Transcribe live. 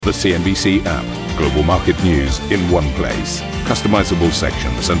The CNBC app. Global market news in one place. Customizable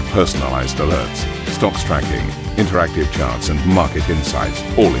sections and personalized alerts. Stocks tracking, interactive charts and market insights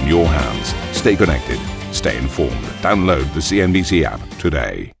all in your hands. Stay connected. Stay informed. Download the CNBC app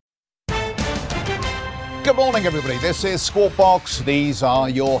today. Good morning, everybody. This is Squawk Box. These are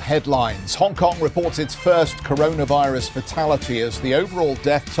your headlines. Hong Kong reports its first coronavirus fatality as the overall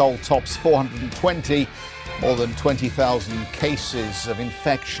death toll tops 420. More than 20,000 cases of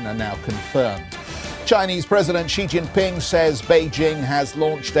infection are now confirmed. Chinese President Xi Jinping says Beijing has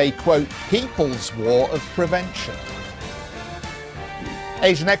launched a, quote, people's war of prevention.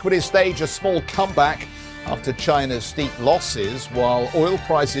 Asian equities stage a small comeback after China's steep losses, while oil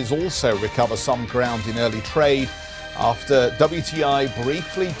prices also recover some ground in early trade after WTI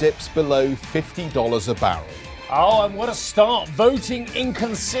briefly dips below $50 a barrel. Oh, and what a start. Voting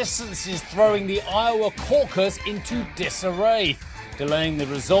inconsistencies throwing the Iowa caucus into disarray, delaying the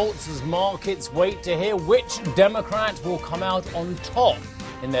results as markets wait to hear which Democrat will come out on top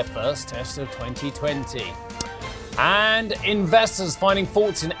in their first test of 2020. And investors finding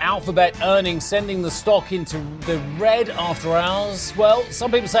faults in Alphabet earnings, sending the stock into the red after hours. Well,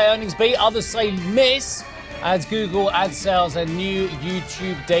 some people say earnings beat, others say miss, as Google ad sales and new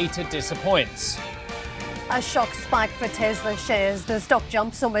YouTube data disappoints. A shock spike for Tesla shares. The stock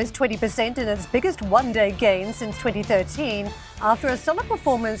jumps almost 20% in its biggest one-day gain since 2013 after a solid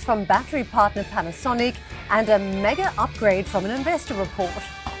performance from battery partner Panasonic and a mega upgrade from an investor report.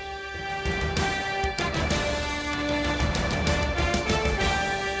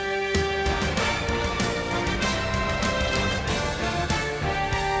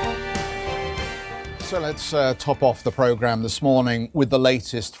 So let's top off the program this morning with the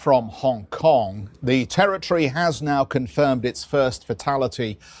latest from Hong Kong. The territory has now confirmed its first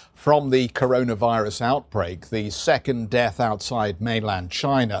fatality from the coronavirus outbreak, the second death outside mainland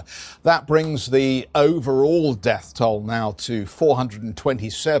China. That brings the overall death toll now to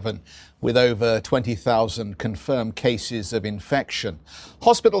 427, with over 20,000 confirmed cases of infection.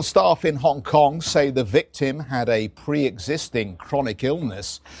 Hospital staff in Hong Kong say the victim had a pre-existing chronic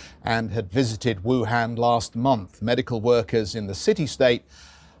illness and had visited Wuhan last month. Medical workers in the city-state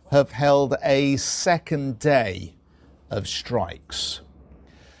have held a second day of strikes.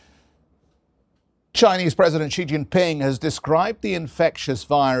 Chinese President Xi Jinping has described the infectious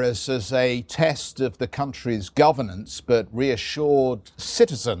virus as a test of the country's governance, but reassured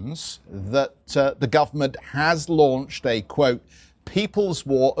citizens that the government has launched a, quote, people's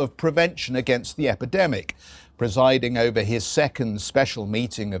war of prevention against the epidemic. Presiding over his second special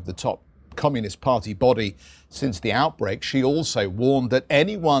meeting of the top Communist Party body since the outbreak, Xi also warned that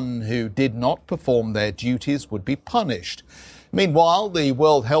anyone who did not perform their duties would be punished. Meanwhile, the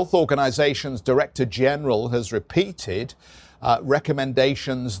World Health Organization's Director General has repeated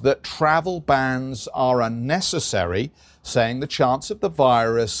recommendations that travel bans are unnecessary, saying the chance of the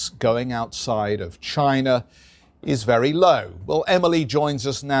virus going outside of China is very low. Well, Emily joins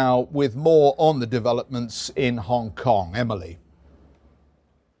us now with more on the developments in Hong Kong. Emily.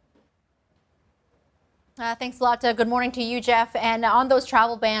 Thanks a lot. Good morning to you, Jeff. And on those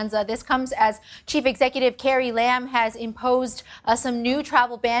travel bans, this comes as Chief Executive Carrie Lam has imposed some new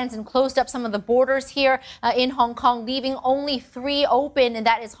travel bans and closed up some of the borders here in Hong Kong, leaving only 3 open, and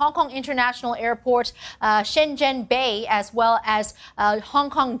that is Hong Kong International Airport, Shenzhen Bay, as well as Hong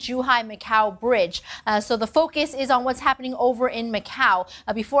Kong Zhuhai Macau Bridge. So the focus is on what's happening over in Macau.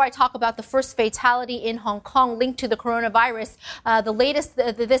 Before I talk about the first fatality in Hong Kong linked to the coronavirus, the latest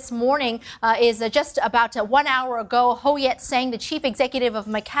this morning is just about 1 hour ago. Ho Yet-seng, the chief executive of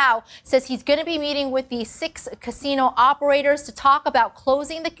Macau, says he's going to be meeting with the 6 casino operators to talk about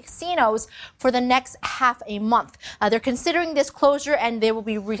closing the casinos for the next half a month. They're considering this closure and they will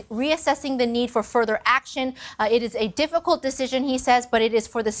be reassessing the need for further action. It is a difficult decision, he says, but it is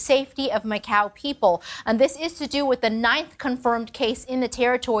for the safety of Macau people. And this is to do with the 9th confirmed case in the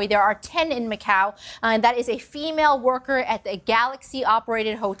territory. There are 10 in Macau, and that is a female worker at the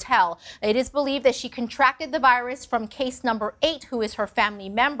Galaxy-operated hotel. It is believed that she contracted the virus from case number 8, who is her family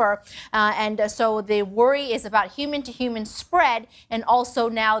member. So the worry is about human-to-human spread, and also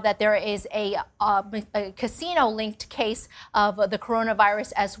now that there is a casino-linked case of the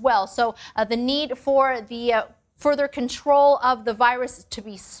coronavirus as well. So the need for the further control of the virus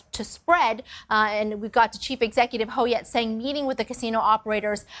to spread. And we've got the Chief Executive Ho Yat-seng meeting with the casino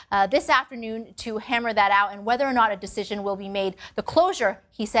operators this afternoon to hammer that out and whether or not a decision will be made. The closure,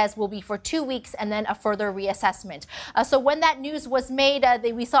 he says, will be for 2 weeks and then a further reassessment. So when that news was made,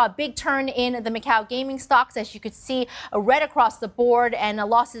 we saw a big turn in the Macau gaming stocks, as you could see, red across the board and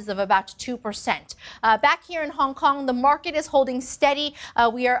losses of about 2%. Back here in Hong Kong, the market is holding steady.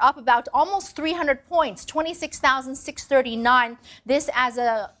 We are up about almost 300 points, 26,639. This as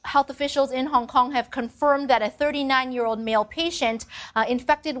health officials in Hong Kong have confirmed that a 39-year-old male patient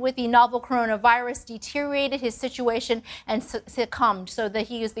infected with the novel coronavirus deteriorated his situation and succumbed, so that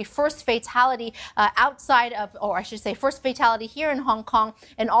he is the first fatality first fatality here in Hong Kong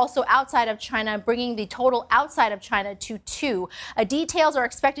and also outside of China, bringing the total outside of China to 2. Details are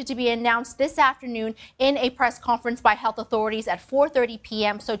expected to be announced this afternoon in a press conference by health authorities at 4:30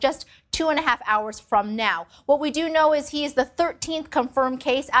 p.m., so just 2.5 hours from now. What we do know is he is the 13th confirmed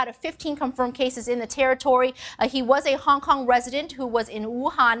case out of 15 confirmed cases in the territory. He was a Hong Kong resident who was in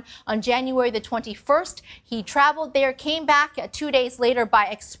Wuhan on January the 21st. He traveled there, came back 2 days later by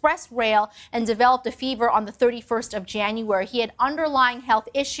express rail and developed a fever on the 31st of January. He had underlying health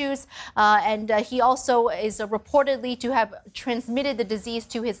issues and he also is reportedly to have transmitted the disease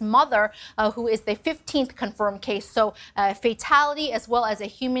to his mother, who is the 15th confirmed case. So fatality as well as a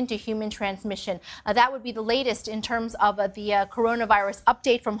human-to-human transmission. That would be the latest in terms of the coronavirus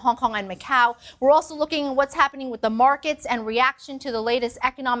update from Hong Kong and Macau. We're also looking at what's happening with the markets and reaction to the latest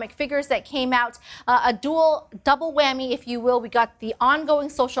economic figures that came out. A double whammy, if you will. We got the ongoing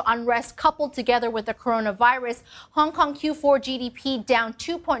social unrest coupled together with the coronavirus. Hong Kong Q4 GDP down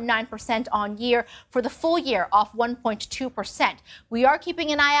 2.9% on year for the full year, off 1.2%. We are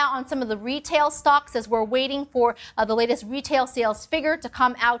keeping an eye out on some of the retail stocks as we're waiting for the latest retail sales figure to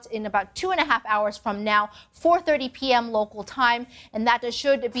come out in about 2.5 hours from now, 4:30 p.m. local time, and that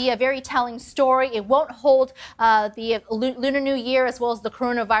should be a very telling story. It won't hold the Lunar New Year as well as the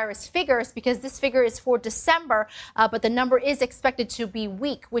coronavirus figures because this figure is for December, but the number is expected to be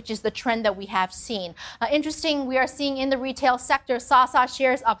weak, which is the trend that we have seen. Interesting, we are seeing in the retail sector, Sasa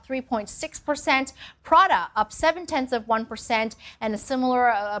shares up 3.6%, Prada up 0.7%, and a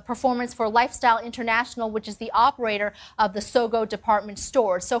similar performance for Lifestyle International, which is the operator of the Sogo department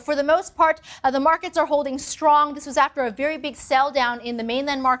stores. So for the most part, the markets are holding strong. This was after a very big sell down in the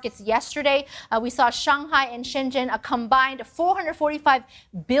mainland markets yesterday. We saw Shanghai and Shenzhen, a combined $445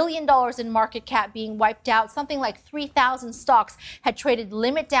 billion in market cap being wiped out. Something like 3,000 stocks had traded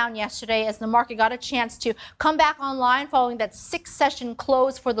limit down yesterday as the market got a chance to come back online following that 6-session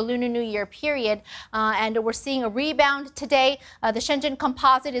close for the Lunar New Year period. And we're seeing a rebound today. The Shenzhen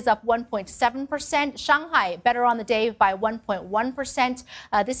composite is up 1.7%. Shanghai better on the day by 1.1%.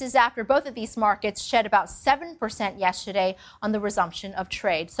 This is after both of these markets shed about 7% yesterday on the resumption of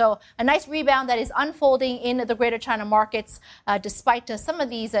trade. So a nice rebound that is unfolding in the Greater China markets despite some of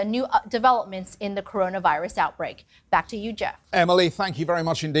these new developments in the coronavirus outbreak. Back to you, Jeff. Emily, thank you very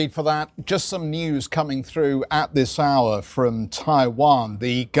much indeed for that. Just some news coming through at this hour from Taiwan.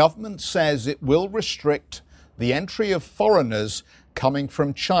 The government says it will restrict the entry of foreigners coming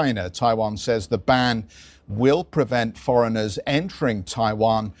from China. Taiwan says the ban will prevent foreigners entering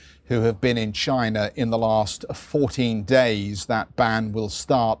Taiwan who have been in China in the last 14 days. That ban will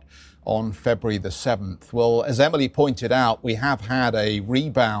start on February the 7th. Well, as Emily pointed out, we have had a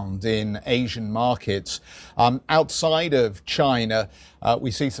rebound in Asian markets. Outside of China,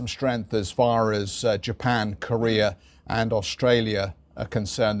 we see some strength as far as Japan, Korea and Australia are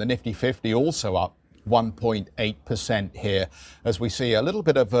concerned. The Nifty 50 also up 1.8% here as we see a little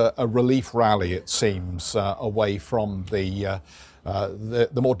bit of a relief rally, it seems, away from the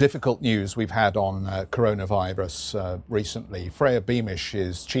more difficult news we've had on coronavirus recently. Freya Beamish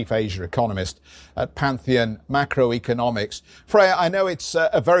is Chief Asia Economist at Pantheon Macroeconomics. Freya, I know it's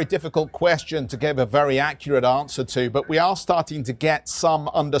a very difficult question to give a very accurate answer to, but we are starting to get some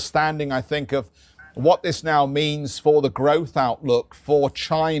understanding, I think, of what this now means for the growth outlook for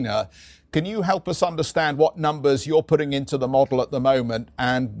China. Can you help us understand what numbers you're putting into the model at the moment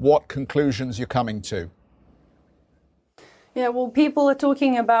and what conclusions you're coming to? Yeah, well, people are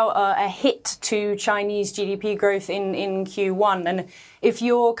talking about a hit to Chinese GDP growth in Q1. And if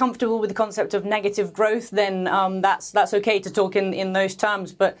you're comfortable with the concept of negative growth, then that's okay to talk in those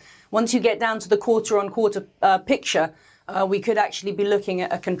terms. But once you get down to the quarter-on-quarter picture, we could actually be looking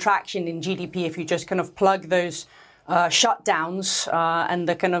at a contraction in GDP if you just kind of plug those shutdowns and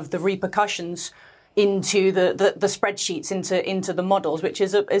the repercussions into the spreadsheets, into the models, which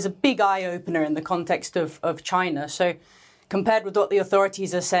is a big eye opener in the context of China. So compared with what the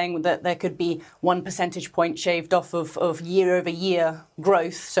authorities are saying, that there could be 1 percentage point shaved off of year-over-year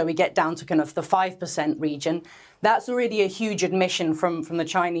growth, so we get down to kind of the 5% region. That's already a huge admission from the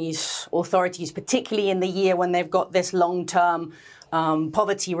Chinese authorities, particularly in the year when they've got this long-term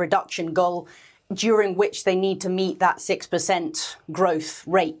poverty reduction goal, during which they need to meet that 6% growth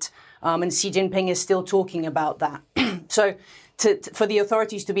rate. And Xi Jinping is still talking about that. So for the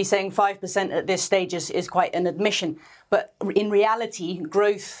authorities to be saying 5% at this stage is quite an admission. But in reality,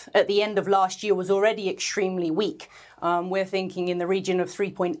 growth at the end of last year was already extremely weak. We're thinking in the region of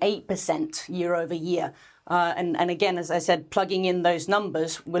 3.8% year over year. And again, as I said, plugging in those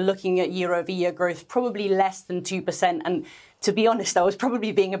numbers, we're looking at year-over-year growth probably less than 2%. And to be honest, I was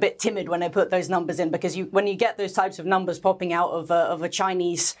probably being a bit timid when I put those numbers in, because when you get those types of numbers popping out of a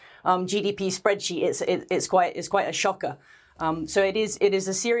Chinese GDP spreadsheet, it's quite a shocker. So it is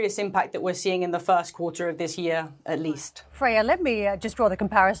a serious impact that we're seeing in the first quarter of this year, at least. Freya, let me just draw the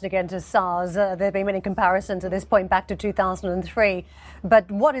comparison again to SARS. There have been many comparisons at this point back to 2003.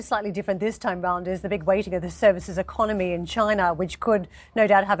 But what is slightly different this time round is the big weighting of the services economy in China, which could no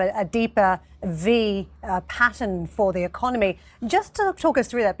doubt have a deeper V pattern for the economy. Just to talk us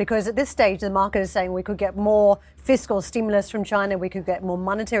through that, because at this stage the market is saying we could get more fiscal stimulus from China, we could get more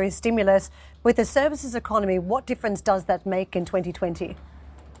monetary stimulus. With the services economy, what difference does that make in 2020?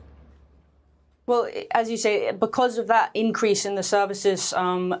 Well, as you say, because of that increase in the services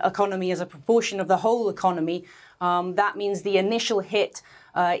economy as a proportion of the whole economy, that means the initial hit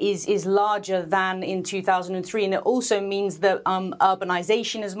is larger than in 2003. And it also means that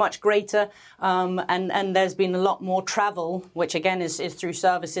urbanization is much greater, and there's been a lot more travel, which again is through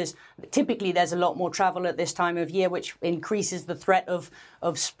services. Typically, there's a lot more travel at this time of year, which increases the threat of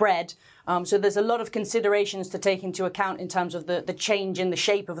spread. So there's a lot of considerations to take into account in terms of the change in the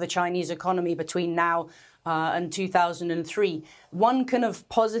shape of the Chinese economy between now and 2003. One kind of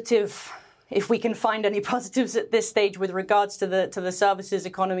positive, if we can find any positives at this stage with regards to the services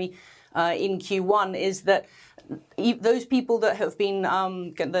economy in Q1, is that those people that have been,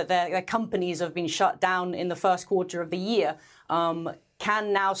 their companies have been shut down in the first quarter of the year,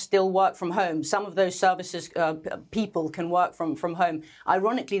 can now still work from home. Some of those services people can work from home.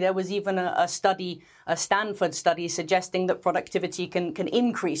 Ironically, there was even a Stanford study suggesting that productivity can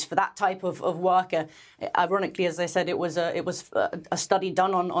increase for that type of worker. Ironically, as I said, it was a study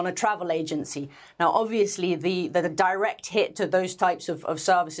done on a travel agency. Now, obviously, the direct hit to those types of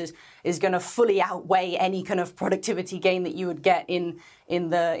services is going to fully outweigh any kind of productivity gain that you would get in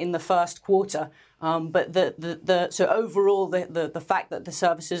the first quarter. But so overall, the fact that the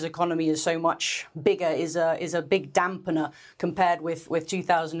services economy is so much bigger is a big dampener compared with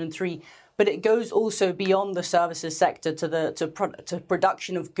 2003. But it goes also beyond the services sector to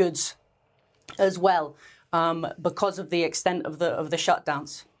production of goods as well, because of the extent of the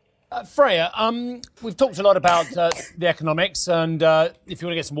shutdowns. Freya, we've talked a lot about the economics, and if you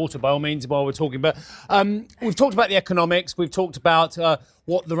want to get some water, by all means, while we're talking. But we've talked about the economics. We've talked about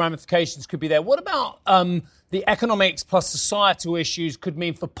what the ramifications could be there. What about the economics plus societal issues could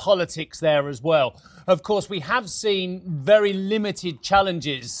mean for politics there as well? Of course, we have seen very limited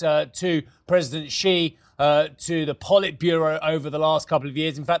challenges to President Xi, to the Politburo over the last couple of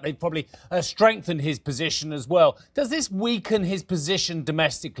years. In fact, they've probably strengthened his position as well. Does this weaken his position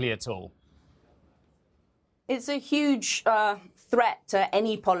domestically at all? It's a huge threat to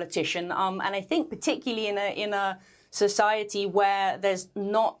any politician, and I think particularly in a society where there's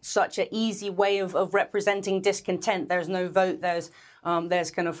not such an easy way of representing discontent. There's no vote. There's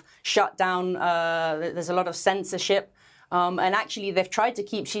kind of shutdown. There's a lot of censorship. And actually, they've tried to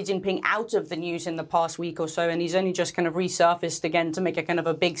keep Xi Jinping out of the news in the past week or so, and he's only just kind of resurfaced again to make a kind of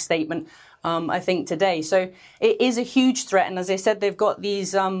a big statement, I think, today. So it is a huge threat. And as I said, they've got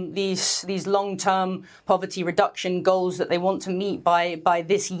these long-term poverty reduction goals that they want to meet by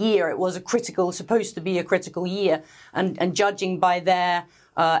this year. It was supposed to be a critical year. And judging by their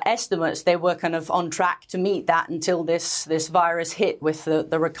estimates, they were kind of on track to meet that until this virus hit, with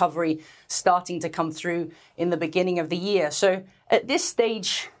the recovery starting to come through in the beginning of the year. So at this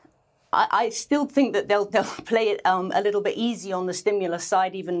stage, I still think that they'll play it a little bit easy on the stimulus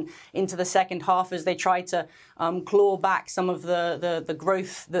side, even into the second half, as they try to claw back some of the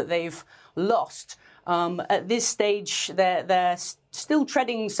growth that they've lost. At this stage, they're still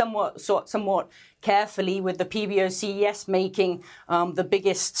treading somewhat carefully, with the PBOC, yes, making the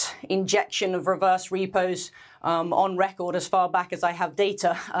biggest injection of reverse repos on record as far back as I have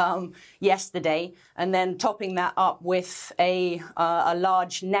data yesterday, and then topping that up with a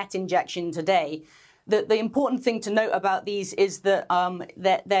large net injection today. The important thing to note about these is that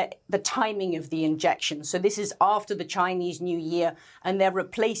the timing of the injection. So this is after the Chinese New Year, and they're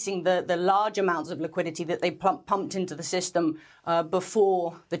replacing the large amounts of liquidity that they pumped into the system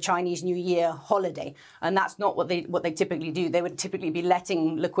before the Chinese New Year holiday. And that's not what they typically do. They would typically be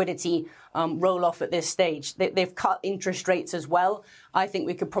letting liquidity roll off at this stage. They've cut interest rates as well. I think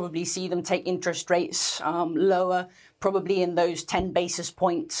we could probably see them take interest rates lower, probably in those 10 basis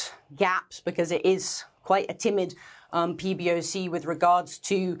point gaps, because it is quite a timid PBOC with regards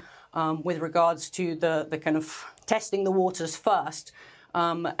to the kind of testing the waters first.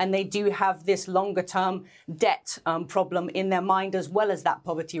 And they do have this longer term debt problem in their mind, as well as that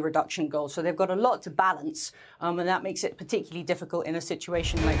poverty reduction goal. So they've got a lot to balance, and that makes it particularly difficult in a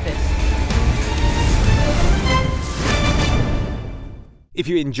situation like this. If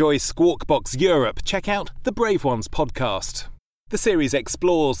you enjoy Squawk Box Europe, check out the Brave Ones podcast. The series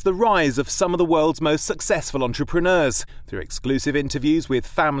explores the rise of some of the world's most successful entrepreneurs. Through exclusive interviews with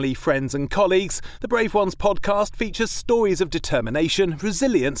family, friends and colleagues, the Brave Ones podcast features stories of determination,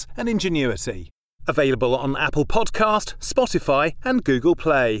 resilience and ingenuity. Available on Apple Podcast, Spotify and Google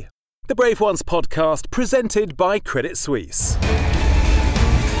Play. The Brave Ones podcast, presented by Credit Suisse.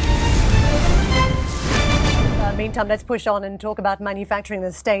 Meantime, let's push on and talk about manufacturing in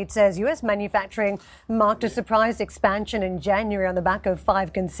the States, as US manufacturing marked a surprise expansion in January on the back of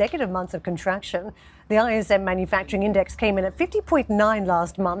 5 consecutive months of contraction. The ISM manufacturing index came in at 50.9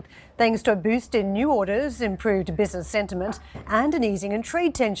 last month, thanks to a boost in new orders, improved business sentiment, and an easing in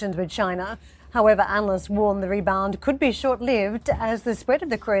trade tensions with China. However, analysts warn the rebound could be short-lived as the spread of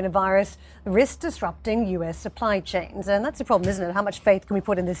the coronavirus risks disrupting US supply chains. And that's the problem, isn't it? How much faith can we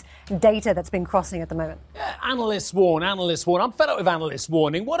put in this data that's been crossing at the moment? Analysts warn. I'm fed up with analysts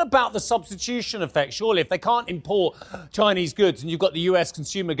warning. What about the substitution effect? Surely if they can't import Chinese goods and you've got the US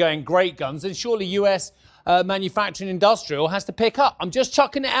consumer going great guns, then surely US manufacturing industrial has to pick up. I'm just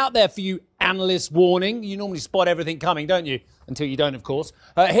chucking it out there for you, analysts warning. You normally spot everything coming, don't you? Until you don't, of course.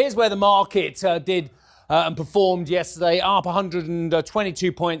 Here's where the market did and performed yesterday, up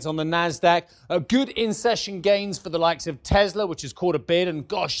 122 points on the Nasdaq. Good in-session gains for the likes of Tesla, which has caught a bid. And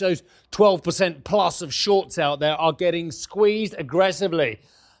gosh, those 12% plus of shorts out there are getting squeezed aggressively.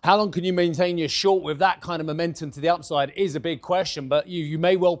 How long can you maintain your short with that kind of momentum to the upside is a big question, but you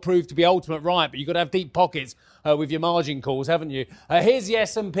may well prove to be ultimate right, but you've got to have deep pockets with your margin calls, haven't you? Here's the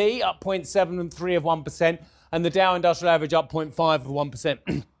S&P, up 0.73 of 1%, and the Dow Industrial Average up 0.5 of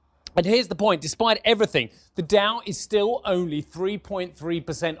 1%. And here's the point, despite everything, the Dow is still only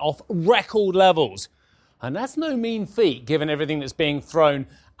 3.3% off record levels. And that's no mean feat, given everything that's being thrown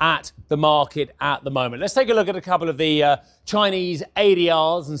at the market at the moment. Let's take a look at a couple of the Chinese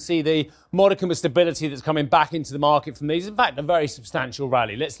ADRs and see the modicum of stability that's coming back into the market from these. In fact, a very substantial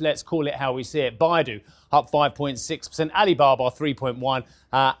rally. Let's call it how we see it. Baidu up 5.6%, Alibaba 3.1%,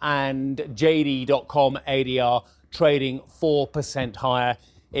 and JD.com ADR trading 4% higher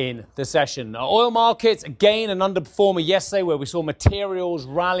in the session. Oil markets, again, an underperformer yesterday where we saw materials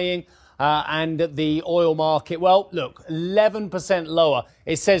rallying. And the oil market, well, look, 11% lower.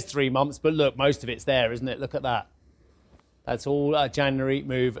 It says 3 months, but look, most of it's there, isn't it? Look at that. That's all a January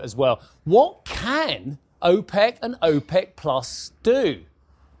move as well. What can OPEC and OPEC Plus do?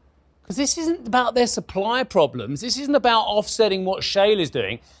 Because this isn't about their supply problems. This isn't about offsetting what shale is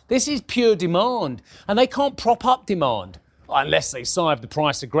doing. This is pure demand. And they can't prop up demand unless they sive the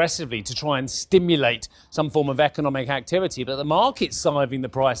price aggressively to try and stimulate some form of economic activity. But the market's siving the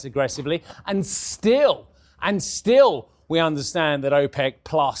price aggressively, and still we understand that OPEC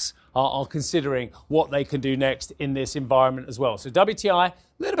Plus are considering what they can do next in this environment as well. So WTI, a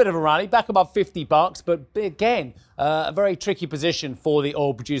little bit of a rally, back above $50, but again, a very tricky position for the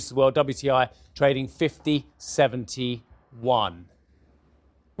oil producers world. WTI trading 50.71.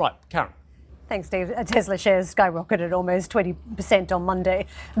 Right, Karen. Thanks, Steve. Tesla shares skyrocketed almost 20% on Monday.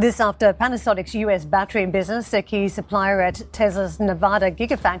 This after Panasonic's US battery business, a key supplier at Tesla's Nevada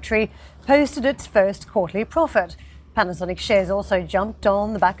Gigafactory, posted its first quarterly profit. Panasonic shares also jumped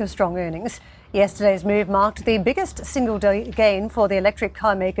on the back of strong earnings. Yesterday's move marked the biggest single-day gain for the electric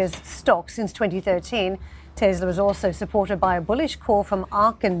car maker's stock since 2013. Tesla was also supported by a bullish call from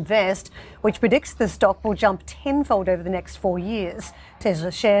ARK Invest, which predicts the stock will jump tenfold over the next 4 years.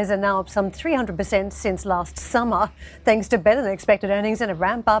 Tesla shares are now up some 300% since last summer, thanks to better-than-expected earnings and a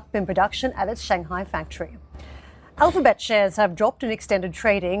ramp-up in production at its Shanghai factory. Alphabet shares have dropped in extended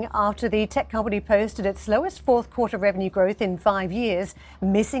trading after the tech company posted its slowest fourth-quarter revenue growth in 5 years,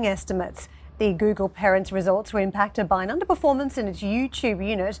 missing estimates. The Google parent's results were impacted by an underperformance in its YouTube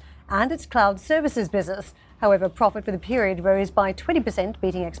unit and its cloud services business. However, profit for the period rose by 20%,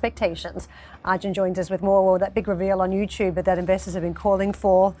 beating expectations. Arjun joins us with more. Well, that big reveal on YouTube that investors have been calling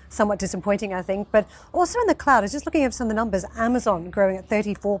for, somewhat disappointing, I think. But also in the cloud, I was just looking at some of the numbers. Amazon growing at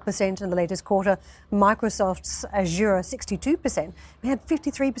 34% in the latest quarter. Microsoft's Azure 62%. We had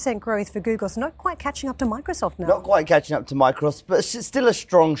 53% growth for Google, so not quite catching up to Microsoft now. Not quite catching up to Microsoft, but it's still a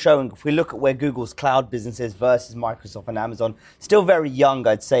strong showing. If we look at where Google's cloud business is versus Microsoft and Amazon, still very young,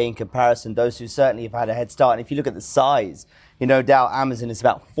 I'd say, in comparison. Those who certainly have had a head start. And if you look at the size, no doubt Amazon is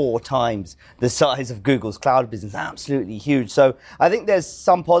about 4 times the size of Google's cloud business. Absolutely huge. So I think there's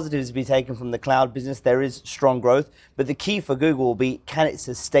some positives to be taken from the cloud business. There is strong growth, but the key for Google will be, can it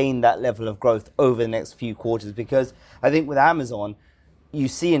sustain that level of growth over the next few quarters? Because I think with Amazon, you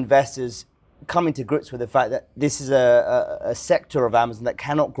see investors coming to grips with the fact that this is a sector of Amazon that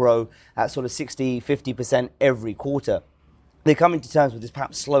cannot grow at sort of 60, 50% every quarter. They're coming to terms with this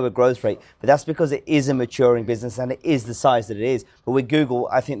perhaps slower growth rate, but that's because it is a maturing business and it is the size that it is. But with Google,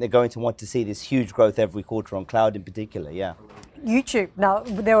 I think they're going to want to see this huge growth every quarter on cloud in particular, yeah. YouTube. Now,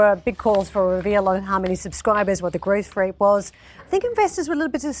 there were big calls for a reveal on how many subscribers, what the growth rate was. I think investors were a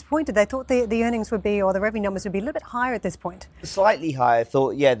little bit disappointed. They thought the earnings would be, or the revenue numbers would be a little bit higher at this point. Slightly higher, I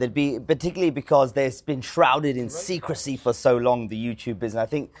thought, yeah, they'd be, particularly because there's been shrouded in secrecy for so long, the YouTube business. I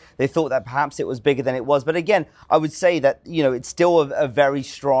think they thought that perhaps it was bigger than it was. But again, I would say that, it's still a very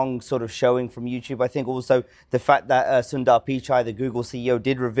strong sort of showing from YouTube. I think also the fact that Sundar Pichai, the Google CEO,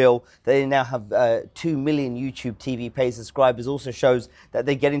 did reveal that they now have 2 million YouTube TV paid subscribers also shows that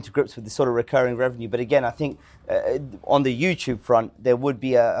they're getting to grips with this sort of recurring revenue. But again, I think on the YouTube front, there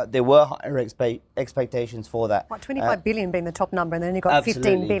were higher expectations for that. What, 25 billion being the top number, and then you've got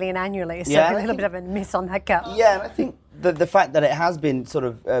absolutely. 15 billion annually. So yeah, a little bit of a miss on that count. Yeah, and I think the fact that it has been sort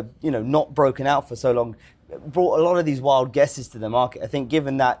of, not broken out for so long brought a lot of these wild guesses to the market. I think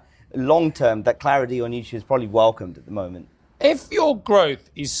given that long term, that clarity on YouTube is probably welcomed at the moment. If your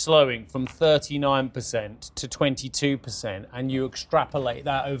growth is slowing from 39% to 22% and you extrapolate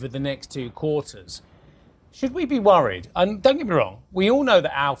that over the next 2 quarters, should we be worried? And don't get me wrong, we all know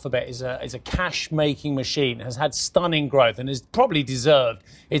that Alphabet is a cash-making machine, has had stunning growth and has probably deserved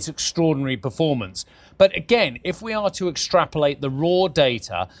its extraordinary performance. But again, if we are to extrapolate the raw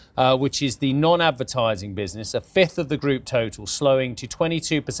data, which is the non-advertising business, a fifth of the group total, slowing to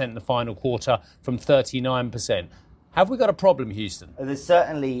 22% in the final quarter from 39%, have we got a problem, Houston? There's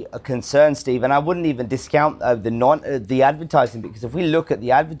certainly a concern, Steve, and I wouldn't even discount the advertising, because if we look at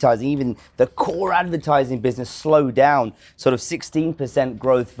the advertising, even the core advertising business slowed down, sort of 16%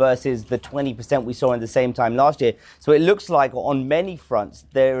 growth versus the 20% we saw in the same time last year. So it looks like on many fronts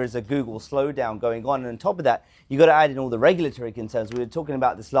there is a Google slowdown going on, and on top of that, you've got to add in all the regulatory concerns. We were talking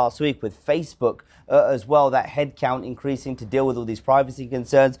about this last week with Facebook as well, that headcount increasing to deal with all these privacy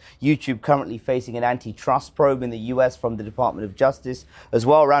concerns. YouTube currently facing an antitrust probe in the US from the Department of Justice as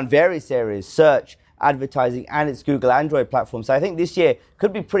well around various areas, search, advertising, and its Google Android platform. So I think this year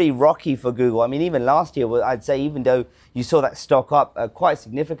could be pretty rocky for Google. I mean, even last year, I'd say, even though you saw that stock up quite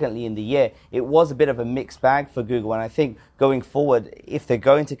significantly in the year, it was a bit of a mixed bag for Google. And I think going forward, if they're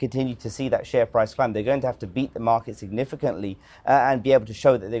going to continue to see that share price climb, they're going to have to beat the market significantly and be able to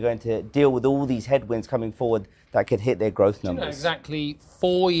show that they're going to deal with all these headwinds coming forward that could hit their growth numbers. Exactly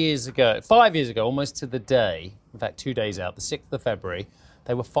 5 years ago, almost to the day, in fact 2 days out, the 6th of February,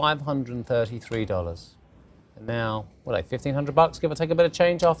 they were $533. And now, what are they, $1,500, give or take a bit of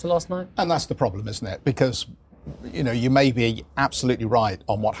change after last night? And that's the problem, isn't it? Because, you may be absolutely right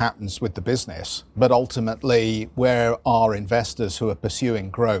on what happens with the business, but ultimately, where are investors who are pursuing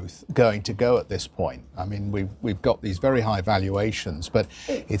growth going to go at this point? I mean, we've got these very high valuations, but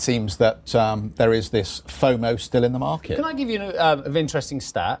it seems that there is this FOMO still in the market. Can I give you an interesting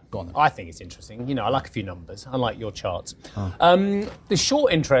stat? Go on then. I think it's interesting. I like a few numbers. I like your charts. The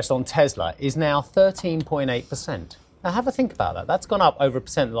short interest on Tesla is now 13.8%. Now, have a think about that. That's gone up over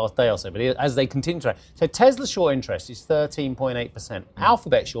 1% the last day or so, but as they continue to... So Tesla's short interest is 13.8%.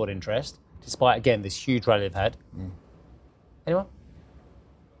 Alphabet short interest, despite, again, this huge rally they've had. Anyone?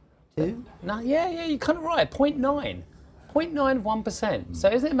 2? No, yeah, you're kind of right. 0.9 of 1%.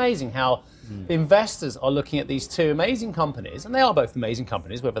 So isn't it amazing how the investors are looking at these two amazing companies, and they are both amazing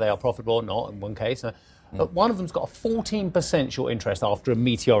companies, whether they are profitable or not in one case, but one of them's got a 14% short interest after a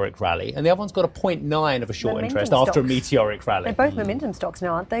meteoric rally, and the other one's got a 0.9 of a short interest after a meteoric rally. They're both momentum stocks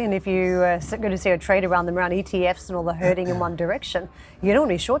now, aren't they? And if you're going to see a trade around them, around ETFs and all the herding in one direction, you don't want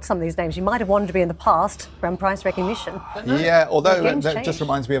to be short some of these names. You might have wanted to be in the past around price recognition. Yeah, although that just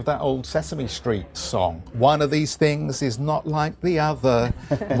reminds me of that old Sesame Street song. One of these things is not like the other.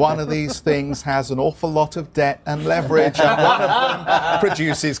 One of these things things has an awful lot of debt and leverage, and one of them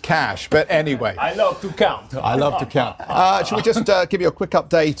produces cash. But anyway. I love to count. I love to count. Shall we just give you a quick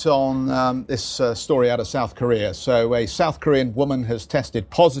update on this story out of South Korea? So a South Korean woman has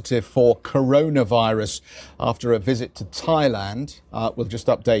tested positive for coronavirus after a visit to Thailand. We'll just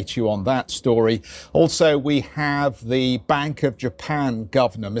update you on that story. Also, we have the Bank of Japan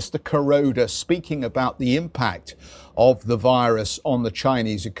governor, Mr. Kuroda, speaking about the impact of the virus on the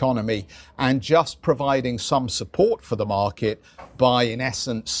Chinese economy and just providing some support for the market by, in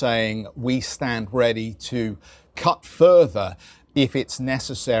essence, saying we stand ready to cut further if it's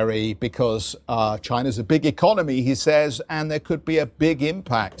necessary because China's a big economy, he says, and there could be a big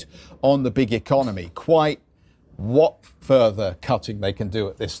impact on the big economy. Quite what further cutting they can do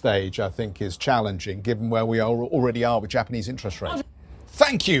at this stage, I think, is challenging, given where we already are with Japanese interest rates.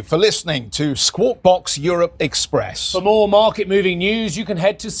 Thank you for listening to Squawk Box Europe Express. For more market-moving news, you can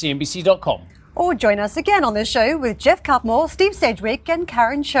head to cnbc.com. Or join us again on the show with Jeff Cutmore, Steve Sedgwick and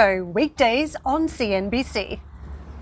Karen Cho, weekdays on CNBC.